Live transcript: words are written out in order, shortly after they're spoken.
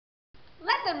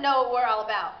let them know what we're all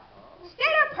about.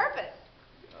 State our purpose.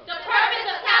 The purpose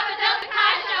of Kappa Delta Chi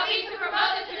shall be to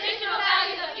promote the traditional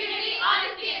values of unity,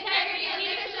 honesty, integrity, and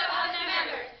leadership of their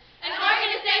members. An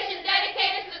organization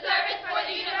dedicated to service for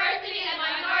the university and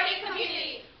minority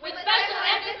community, with special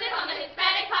emphasis on the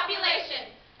Hispanic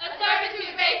population. A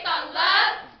servitude based on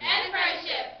love and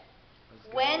friendship.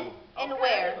 When and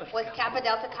where was Kappa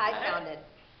Delta Chi founded?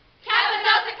 Kappa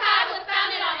Delta Chi was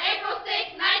founded on April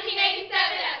 6, 1987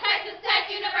 at Texas Tech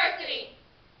University.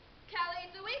 Kelly,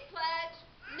 do we pledge?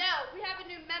 No, we have a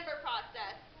new member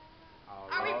process.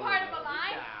 Are we part of a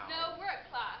line? No, we're a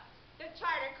class. The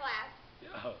charter class.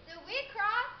 Do we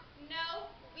cross? No,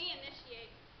 we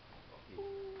initiate.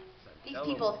 These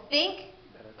people think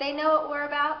they know what we're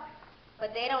about,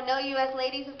 but they don't know you as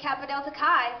ladies of Kappa Delta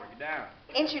Chi. Break it down.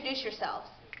 Introduce yourselves.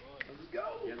 Let's go.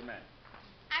 Yes, ma'am.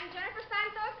 I'm Jennifer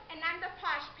Santos, and I'm the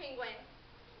posh penguin.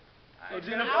 Oh,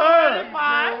 Jennifer. Already.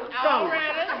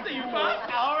 I see you, Posh.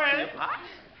 Already.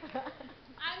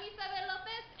 I'm Isabel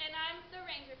Lopez, and I'm the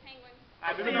ranger penguin.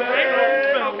 I see you.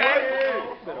 Better Okay.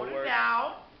 work. Hold it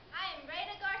down. I am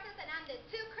Reyna Garces, and I'm the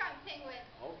two-crumb penguin.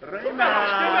 You better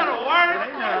work.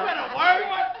 You better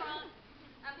work.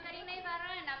 I'm Karina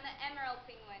Ibarra, and I'm the emerald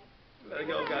penguin. Let's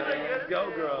go, guys. Let's go,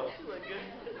 girl.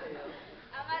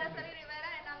 I'm Araceli Rivera,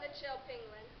 and I'm the chill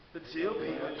penguin. The chill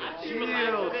people.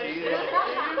 Chill.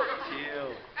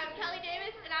 Chill. I'm Kelly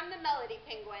Davis, and I'm the melody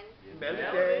penguin.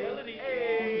 Melody.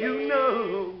 You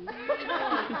know.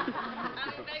 I'm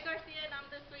Yvette Garcia, and I'm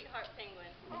the sweetheart penguin.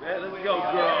 Let's go,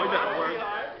 girl. We gotta work.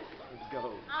 Let's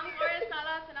go. I'm Gloria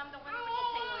Salas, and I'm the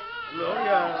whimsical penguin.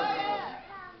 Gloria.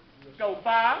 Go,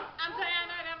 Bob. I'm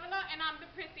Diana Arevalo, and I'm the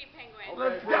prissy penguin.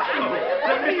 Let's go.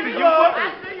 Let me see you Girl. first.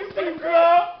 I see you, big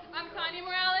girl. I'm Tanya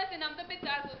Morales, and I'm the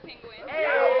bedazzled penguin. And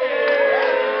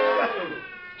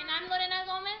I'm Lorena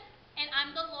Gomez, and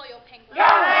I'm the loyal penguin.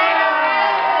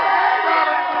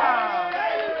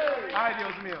 Ay,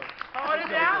 Dios mío. Hold it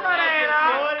down, Lorena.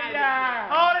 Hold it down.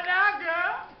 Hold it down,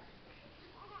 girl.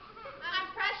 I'm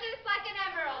precious like an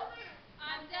emerald.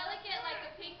 I'm delicate like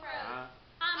a pink rose.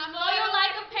 I'm loyal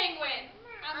like a penguin.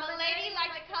 I'm a lady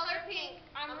like the color pink.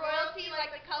 I'm royalty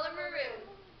like the color maroon.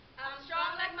 I'm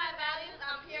strong like my values.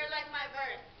 I'm pure like my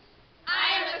verse.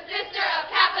 I am a sister of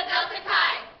Kappa Delta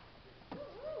Chi.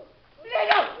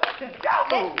 Let's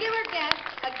give our guests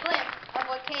a glimpse of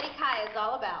what Katie Chi is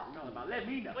all about. Let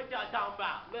me know. What y'all talking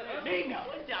about? Let me know.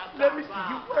 What y'all talking Let me see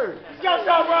about? you first. Let's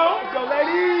go, bro. Let's go,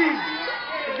 ladies.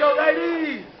 Let's go,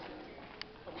 ladies.